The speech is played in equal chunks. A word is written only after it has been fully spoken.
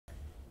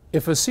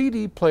If a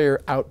CD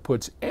player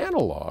outputs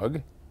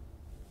analog,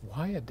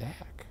 why a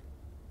DAC?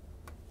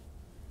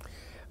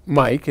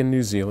 Mike in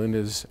New Zealand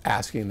is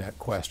asking that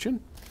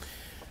question.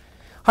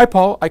 Hi,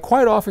 Paul. I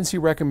quite often see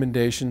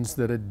recommendations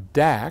that a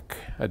DAC,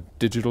 a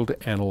digital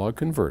to analog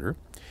converter,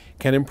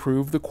 can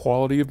improve the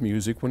quality of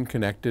music when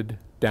connected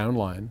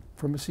downline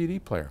from a CD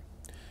player.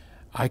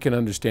 I can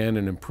understand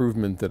an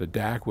improvement that a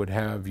DAC would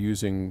have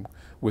using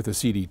with a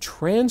CD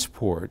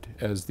transport,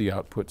 as the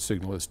output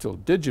signal is still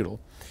digital.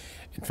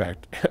 In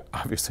fact,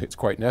 obviously it's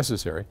quite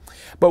necessary.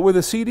 But with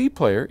a CD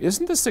player,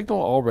 isn't the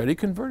signal already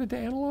converted to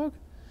analog?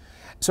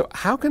 So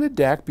how can a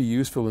DAC be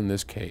useful in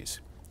this case?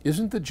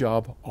 Isn't the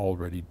job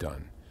already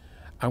done?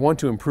 I want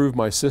to improve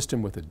my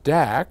system with a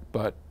DAC,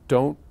 but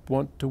don't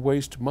want to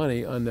waste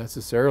money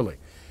unnecessarily.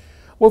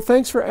 Well,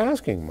 thanks for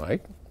asking,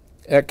 Mike.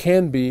 That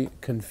can be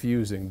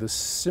confusing. The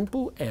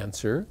simple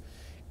answer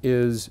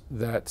is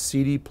that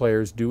CD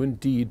players do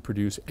indeed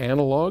produce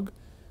analog,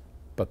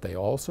 but they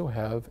also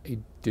have a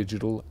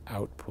digital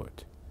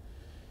output.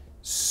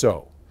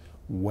 So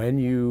when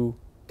you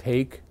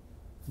take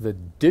the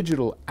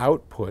digital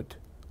output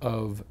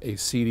of a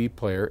CD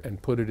player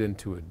and put it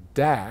into a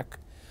DAC,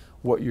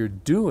 what you're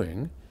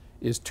doing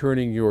is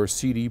turning your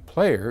CD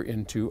player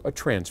into a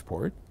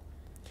transport,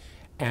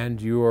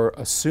 and you're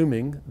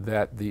assuming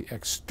that the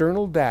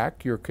external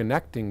DAC you're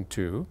connecting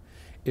to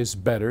is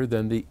better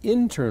than the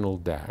internal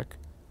DAC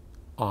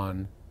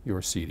on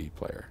your CD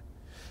player.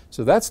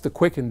 So that's the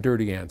quick and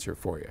dirty answer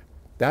for you.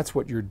 That's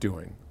what you're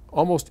doing.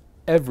 Almost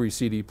every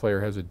CD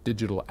player has a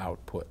digital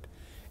output,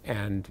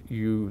 and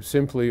you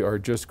simply are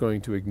just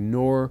going to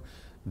ignore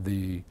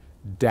the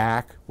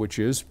DAC, which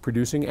is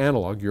producing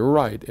analog, you're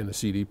right, in a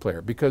CD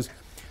player. Because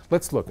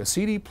let's look, a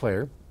CD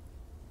player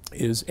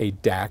is a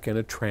DAC and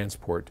a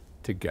transport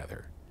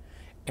together.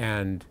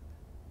 And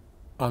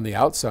on the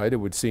outside, it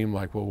would seem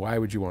like, well, why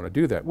would you want to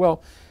do that?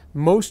 Well,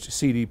 most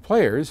CD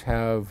players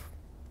have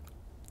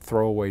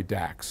throwaway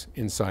DACs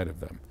inside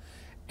of them,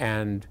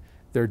 and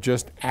they're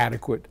just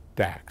adequate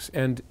DACs.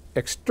 And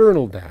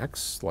external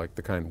DACs, like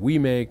the kind we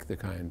make, the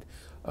kind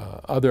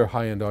other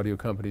high-end audio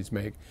companies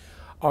make,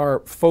 are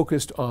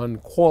focused on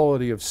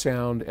quality of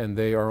sound, and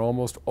they are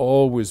almost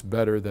always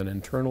better than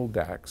internal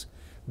DACs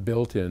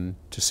built in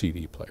to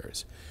CD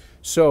players.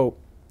 So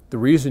the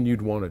reason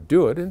you'd want to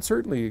do it, and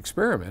certainly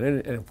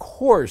experiment, and of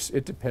course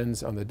it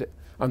depends on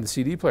the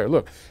CD player.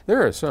 Look,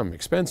 there are some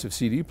expensive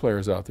CD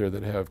players out there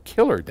that have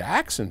killer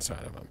DACs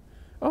inside of them.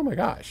 Oh my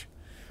gosh.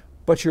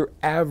 But your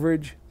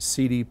average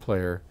CD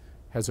player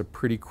has a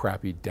pretty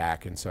crappy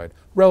DAC inside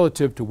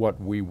relative to what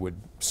we would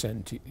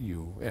send to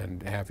you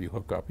and have you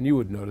hook up, and you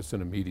would notice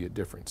an immediate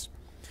difference.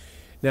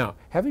 Now,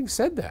 having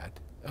said that,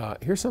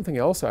 here's something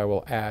else I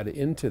will add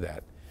into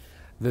that.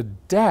 The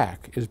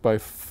DAC is by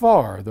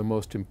far the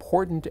most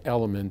important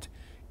element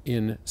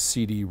in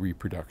CD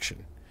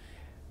reproduction.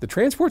 The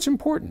transport's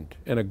important,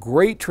 and a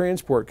great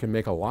transport can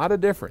make a lot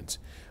of difference.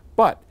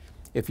 But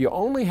if you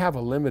only have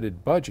a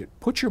limited budget,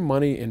 put your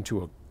money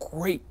into a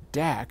great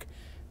DAC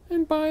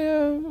and buy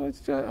a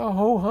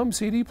ho-hum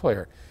CD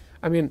player.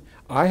 I mean,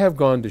 I have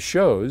gone to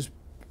shows,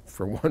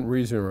 for one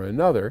reason or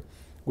another,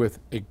 with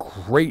a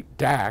great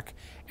DAC,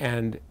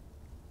 and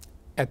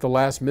at the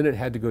last minute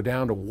had to go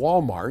down to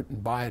Walmart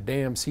and buy a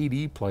damn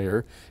CD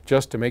player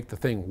just to make the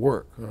thing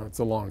work. It's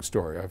a long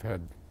story. I've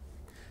had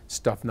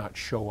stuff not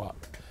show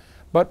up.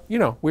 But, you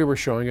know, we were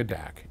showing a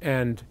DAC,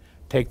 and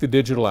take the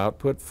digital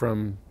output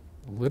from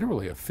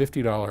literally a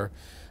 $50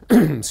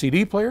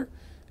 CD player,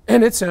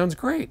 and it sounds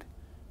great.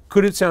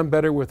 Could it sound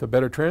better with a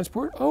better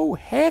transport? Oh,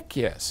 heck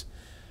yes.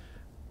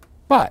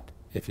 But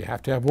if you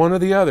have to have one or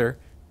the other,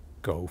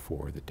 go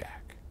for the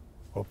DAC.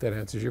 Hope that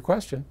answers your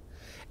question.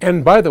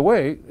 And by the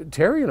way,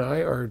 Terry and I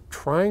are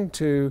trying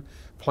to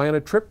plan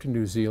a trip to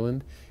New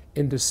Zealand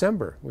in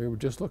December. We were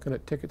just looking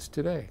at tickets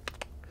today.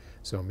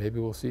 So maybe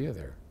we'll see you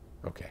there.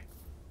 Okay.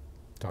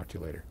 Talk to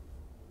you later.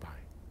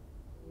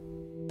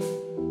 Bye.